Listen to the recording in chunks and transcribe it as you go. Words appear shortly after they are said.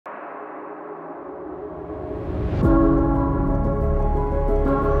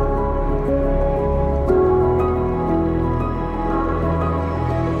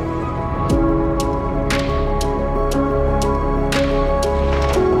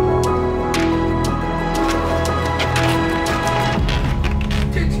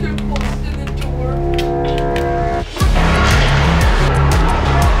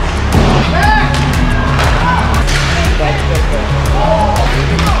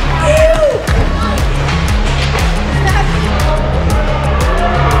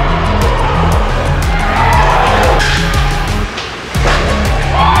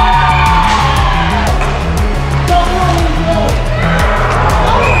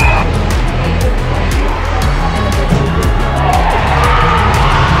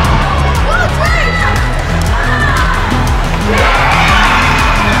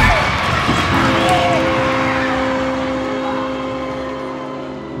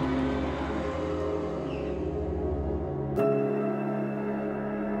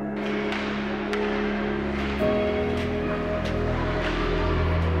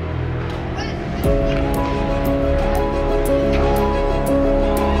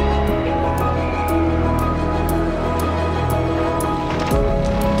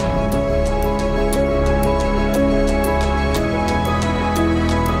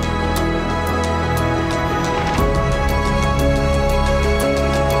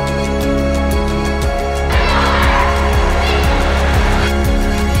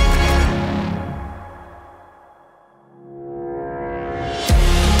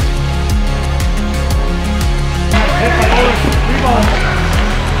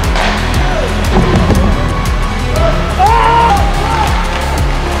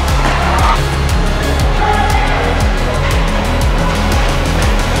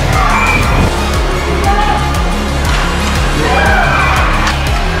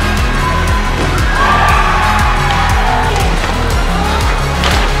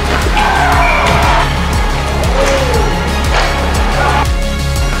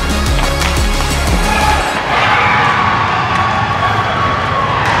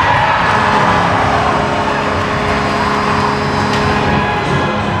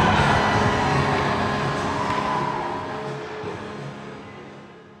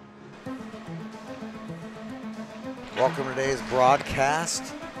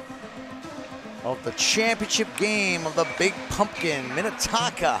broadcast of the championship game of the Big Pumpkin,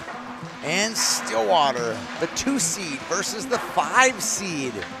 Minnetonka and Stillwater, the 2 seed versus the 5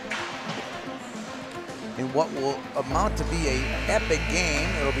 seed. In what will amount to be an epic game.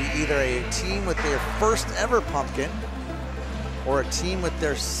 It'll be either a team with their first ever pumpkin or a team with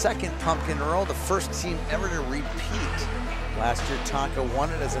their second pumpkin in a row, the first team ever to repeat. Last year, Tonka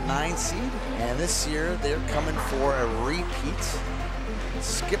won it as a 9 seed, and this year they're coming for a repeat.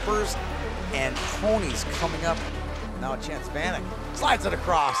 Skippers and ponies coming up. Now a chance, Vanek slides it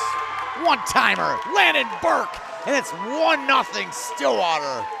across. One-timer, Landon Burke, and it's 1-0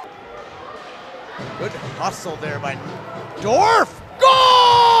 Stillwater. Good hustle there by Dorf. Goal!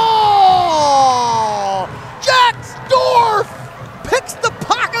 Jax Dorf picks the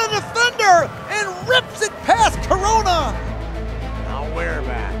pocket of the defender and rips it past Corona. Now Ware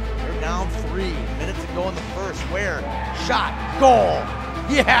back. They're down 3 minutes to go in the first. Ware, shot, goal.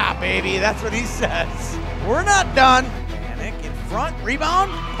 Yeah, baby, that's what he says. We're not done. Vanek in front,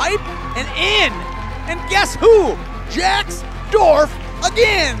 rebound, pipe, and in. And guess who? Jax Dorf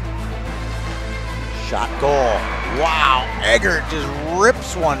again. Shot, goal. Wow, Eggert just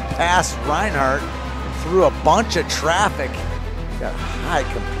rips one past Reinhardt through a bunch of traffic. Got high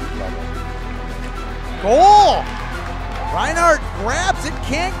compete level. Goal! Reinhardt grabs it,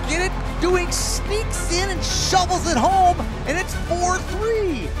 can't get it, sneaks in and shovels it home, and it's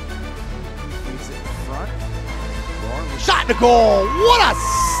 4-3. Leaves it in front. Shot to goal! What a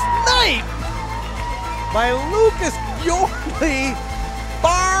snipe by Lucas Bjornley.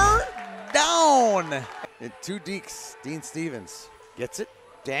 Bar down. And 2 deeks. Dean Stevens gets it.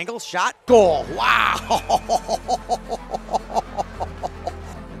 Dangle, shot, goal. Wow.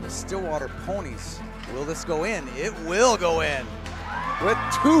 And the Stillwater Ponies. Will this go in? It will go in. With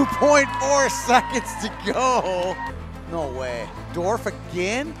 2.4 seconds to go. No way. Dorf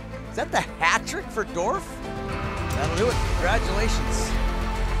again? Is that the hat trick for Dorf? That'll do it. Congratulations.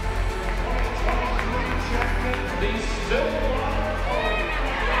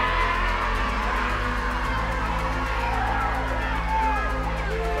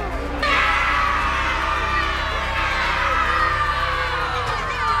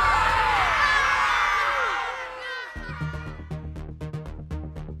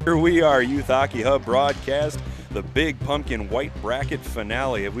 Here we are, Youth Hockey Hub broadcast, the Big Pumpkin White Bracket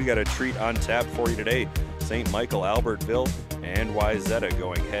finale. Have we got a treat on tap for you today? St. Michael, Albertville, and Wayzata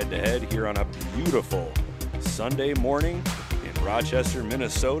going head-to-head here on a beautiful Sunday morning in Rochester,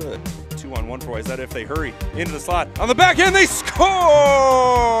 Minnesota. 2-on-1 for Wayzata if they hurry into the slot. On the back end, they score!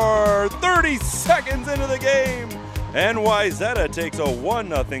 30 seconds into the game, and Wayzata takes a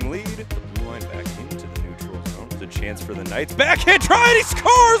 1-0 lead. The blue line back into the neutral zone. There's a chance for the Knights. Backhand try, and he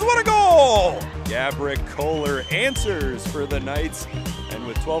scores! What a goal! Gabrick Kohler answers for the Knights. And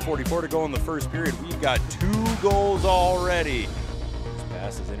with 12:44 to go in the first period, we've got 2 goals already. This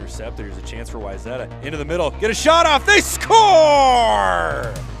pass is intercepted. There's a chance for Wayzata. Into the middle. Get a shot off. They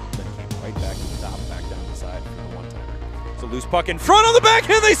score! Then came right back to the top, back down the side for the one-timer. It's a loose puck in front on the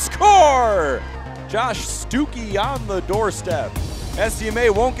backhand. They score! Josh Stuckey on the doorstep. SDMA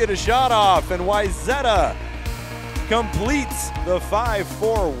won't get a shot off, and Wayzata completes the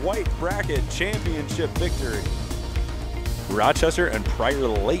 5-4 White Bracket Championship victory. Rochester and Prior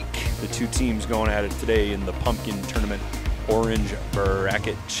Lake, the 2 teams going at it today in the Pumpkin Tournament Orange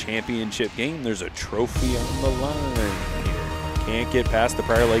Bracket Championship game. There's a trophy on the line here. Can't get past the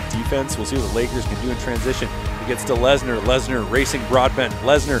Prior Lake defense. We'll see what the Lakers can do in transition. It gets to Lesnar. Lesnar racing Broadbent.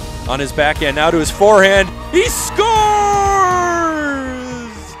 Lesnar on his backhand, now to his forehand. He scores!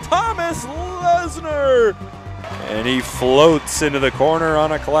 Thomas Lesnar! And he floats into the corner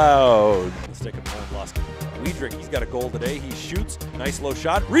on a cloud. Stick of Lost. Weidrich, he's got a goal today. He shoots. Nice low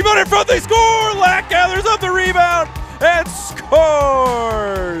shot. Rebound in front. They score! Lack gathers up the rebound and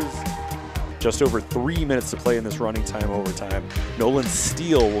scores! Just over 3 minutes to play in this running time overtime. Nolan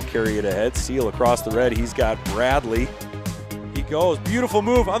Steele will carry it ahead. Steele across the red. He's got Bradley. He goes. Beautiful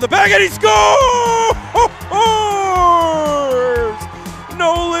move on the back and he scores!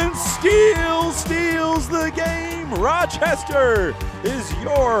 Nolan Steele steals the game. Rochester is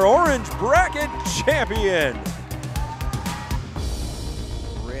your Orange Bracket champion.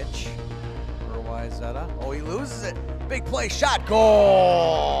 Rich for Wayzata. Oh, he loses it. Big play, shot,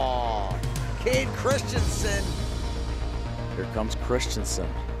 goal! Cade Christensen. Here comes Christensen.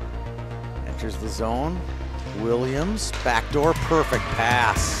 Enters the zone. Williams, backdoor, perfect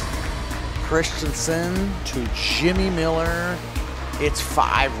pass. Christensen to Jimmy Miller. It's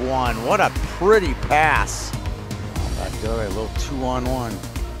 5-1. What a pretty pass. Backdoor, a little 2-on-1.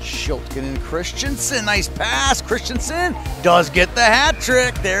 Schultgen and Christensen, nice pass. Christensen does get the hat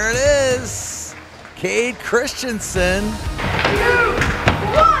trick. There it is. Cade Christensen. 2,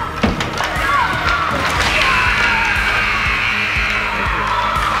 1.